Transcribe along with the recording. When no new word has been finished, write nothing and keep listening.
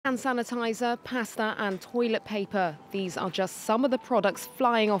Hand sanitizer, pasta and toilet paper. These are just some of the products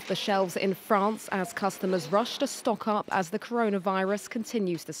flying off the shelves in France as customers rush to stock up as the coronavirus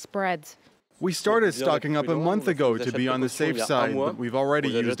continues to spread. We started stocking up a month ago to be on the safe side, but we've already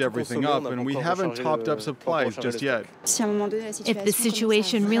used everything up and we haven't topped up supplies just yet. If the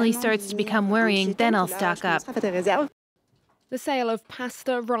situation really starts to become worrying, then I'll stock up. The sale of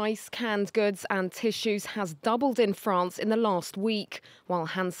pasta, rice, canned goods and tissues has doubled in France in the last week, while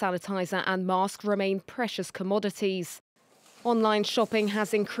hand sanitizer and masks remain precious commodities. Online shopping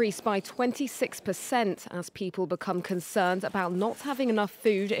has increased by 26% as people become concerned about not having enough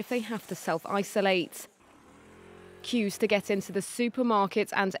food if they have to self-isolate. Queues to get into the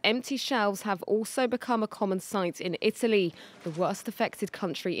supermarket and empty shelves have also become a common sight in Italy, the worst affected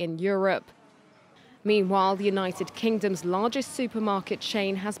country in Europe. Meanwhile, the United Kingdom's largest supermarket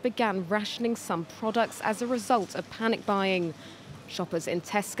chain has begun rationing some products as a result of panic buying. Shoppers in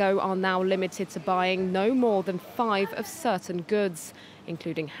Tesco are now limited to buying no more than 5 of certain goods,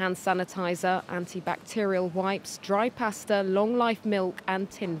 including hand sanitizer, antibacterial wipes, dry pasta, long-life milk and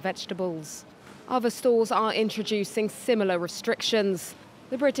tinned vegetables. Other stores are introducing similar restrictions.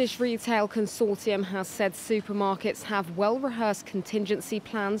 The British Retail Consortium has said supermarkets have well-rehearsed contingency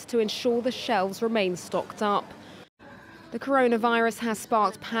plans to ensure the shelves remain stocked up. The coronavirus has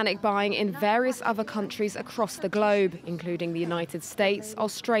sparked panic buying in various other countries across the globe, including the United States,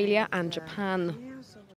 Australia and Japan.